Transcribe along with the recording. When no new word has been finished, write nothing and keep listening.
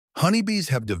Honeybees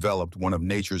have developed one of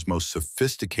nature's most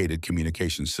sophisticated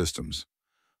communication systems,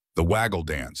 the waggle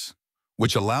dance,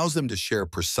 which allows them to share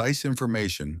precise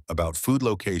information about food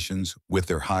locations with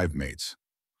their hive mates.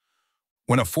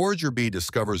 When a forager bee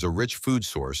discovers a rich food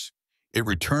source, it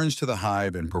returns to the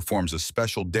hive and performs a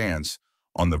special dance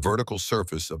on the vertical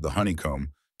surface of the honeycomb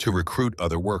to recruit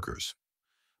other workers.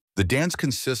 The dance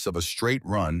consists of a straight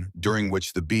run during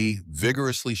which the bee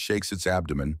vigorously shakes its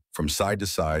abdomen from side to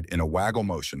side in a waggle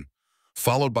motion,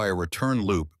 followed by a return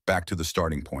loop back to the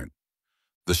starting point.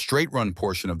 The straight run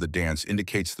portion of the dance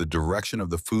indicates the direction of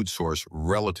the food source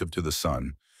relative to the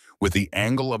sun, with the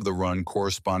angle of the run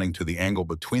corresponding to the angle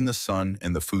between the sun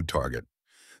and the food target.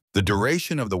 The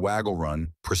duration of the waggle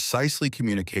run precisely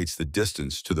communicates the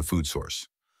distance to the food source.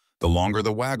 The longer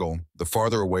the waggle, the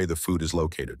farther away the food is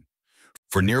located.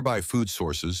 For nearby food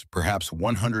sources, perhaps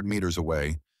 100 meters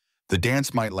away, the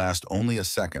dance might last only a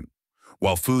second,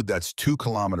 while food that's 2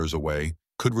 kilometers away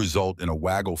could result in a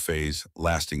waggle phase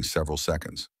lasting several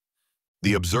seconds.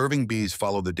 The observing bees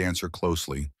follow the dancer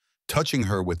closely, touching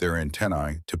her with their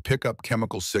antennae to pick up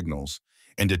chemical signals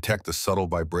and detect the subtle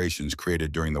vibrations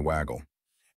created during the waggle.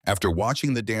 After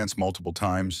watching the dance multiple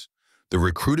times, the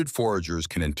recruited foragers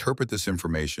can interpret this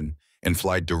information and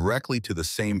fly directly to the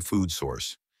same food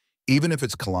source, even if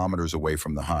it's kilometers away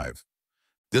from the hive.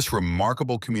 This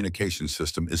remarkable communication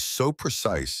system is so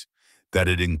precise that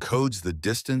it encodes the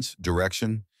distance,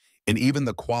 direction, and even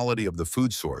the quality of the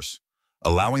food source,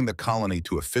 allowing the colony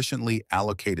to efficiently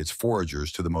allocate its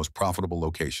foragers to the most profitable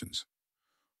locations.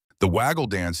 The waggle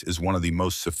dance is one of the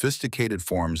most sophisticated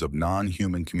forms of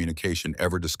non-human communication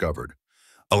ever discovered,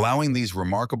 allowing these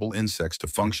remarkable insects to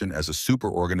function as a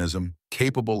superorganism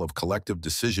capable of collective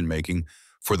decision-making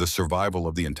for the survival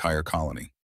of the entire colony.